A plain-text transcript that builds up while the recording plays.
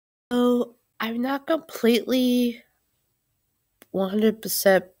I'm not completely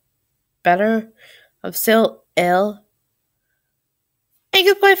 100% better. I'm still ill. And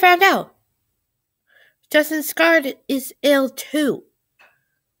guess what I found out? Justin Scarlett is ill too.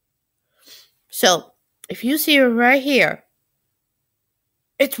 So, if you see her right here,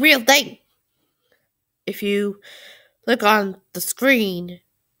 it's a real thing. If you look on the screen,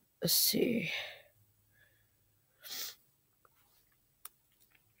 let's see.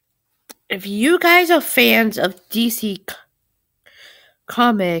 If you guys are fans of DC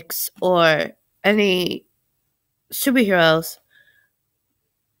comics or any superheroes,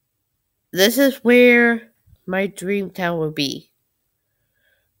 this is where my dream town would be.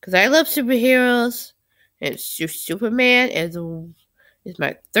 Because I love superheroes, and Superman is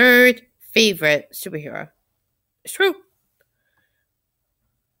my third favorite superhero. It's true.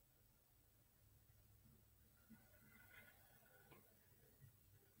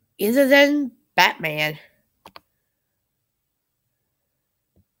 Other than Batman.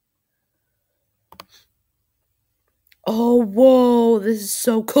 Oh, whoa, this is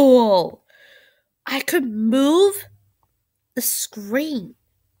so cool. I could move the screen.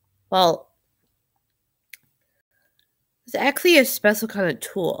 Well, it's actually a special kind of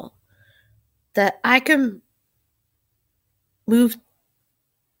tool that I can move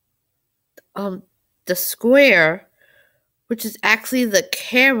the square, which is actually the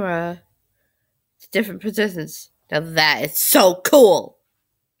camera, to different positions. Now that is so cool.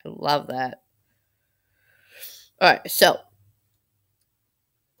 I love that. Alright, so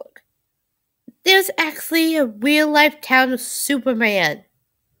look. There's actually a real life town of Superman.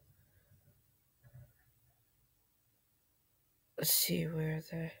 Let's see where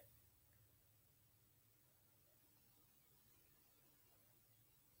the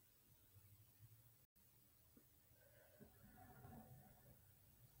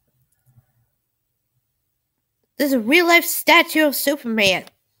There's a real life statue of Superman.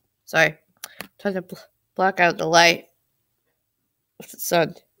 Sorry. I'm trying to block out the light of the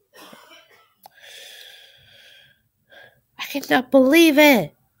sun. I cannot believe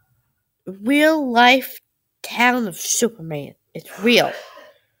it. Real life town of Superman. It's real.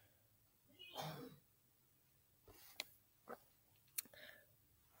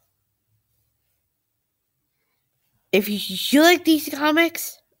 If you like DC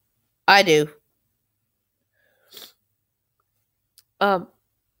Comics, I do.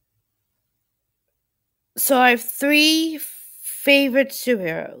 So I have 3 favorite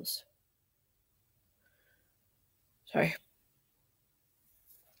superheroes. Sorry.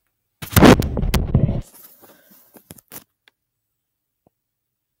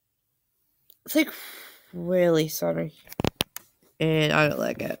 It's like really sorry. And I don't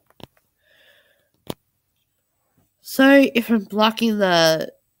like it. Sorry if I'm blocking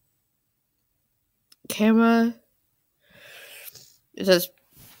the camera. It says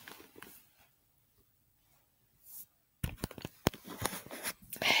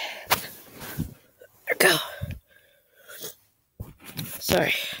there we go.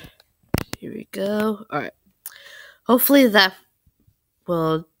 Sorry. Here we go. Alright. Hopefully that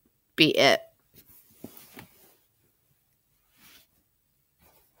will be it.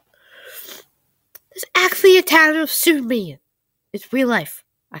 There's actually a town of Superman. It's real life.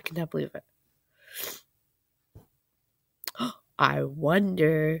 I cannot believe it. I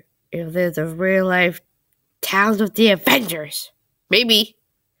wonder if there's a real life town of the Avengers. Maybe.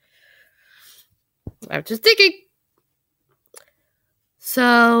 I'm just thinking.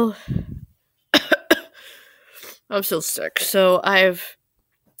 So, I'm still sick. So, I've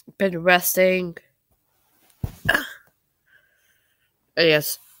been resting.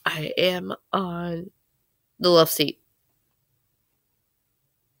 Yes, I am on the left seat.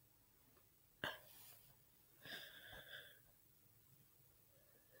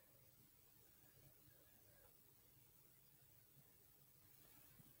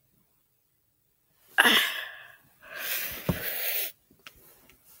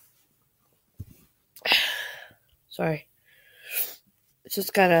 Sorry. It's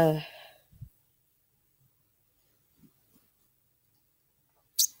just gotta.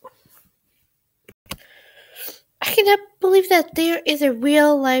 I cannot believe that there is a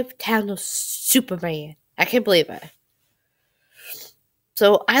real life town of Superman. I can't believe it.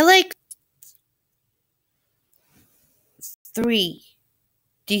 So I like 3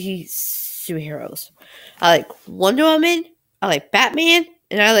 DC superheroes. I like Wonder Woman, I like Batman,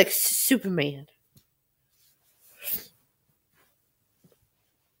 and I like Superman.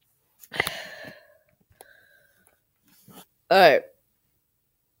 Alright.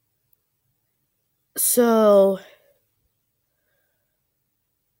 So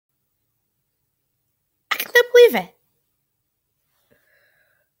it.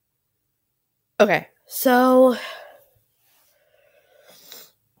 Okay, so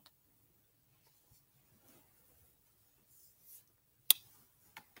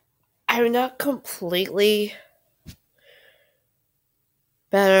I'm not completely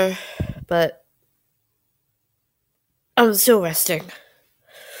better, but I'm still resting.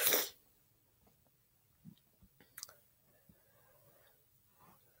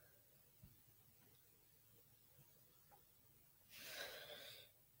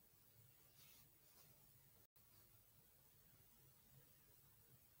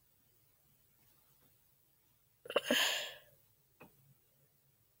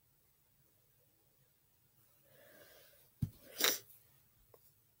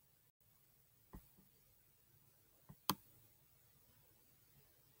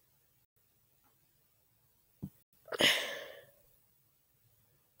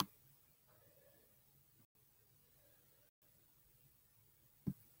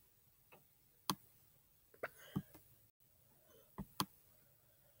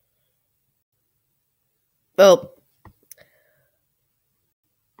 Well,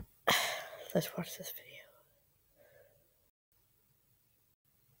 let's watch this video.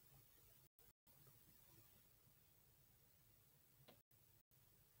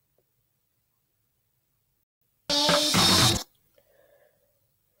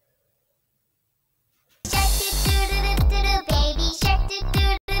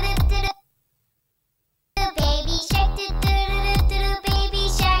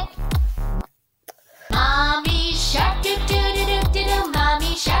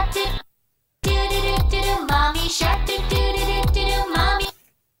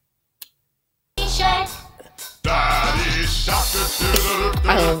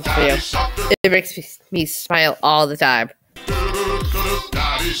 I love this video. It makes me smile all the time.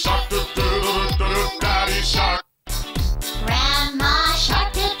 Grandma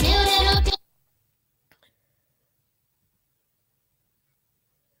Shark.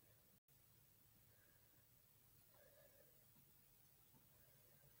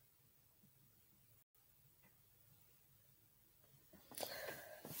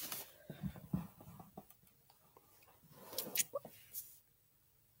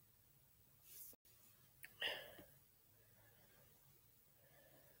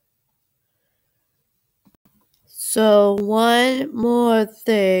 So one more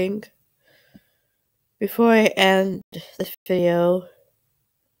thing before I end this video.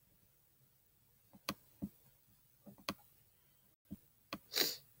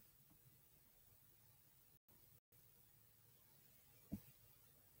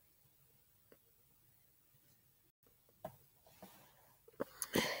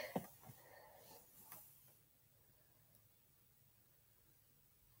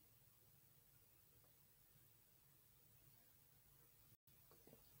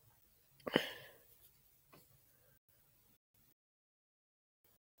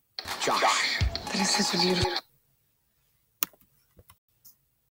 Josh. That is such a beautiful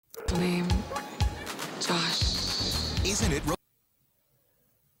name. Josh. Isn't it?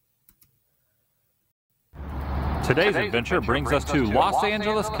 Today's adventure brings us to Los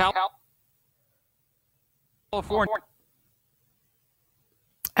Angeles, California.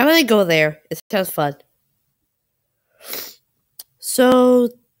 I want to go there. It sounds fun. So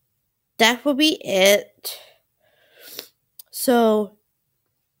that will be it. So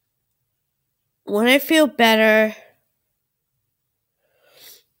when I feel better,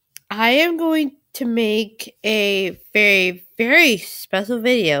 I am going to make a very, very special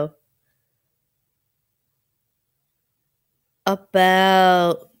video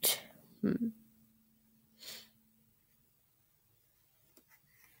about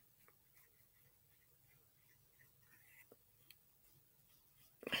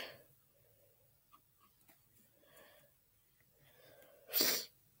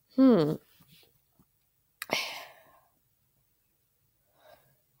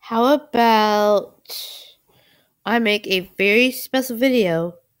how about I make a very special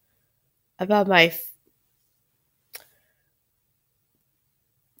video about my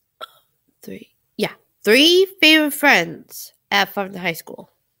three favorite friends at Farmington High School.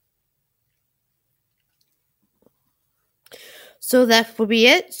 So that will be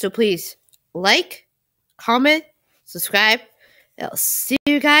it. So please like, comment, subscribe. I'll see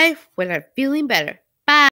you guys when I'm feeling better.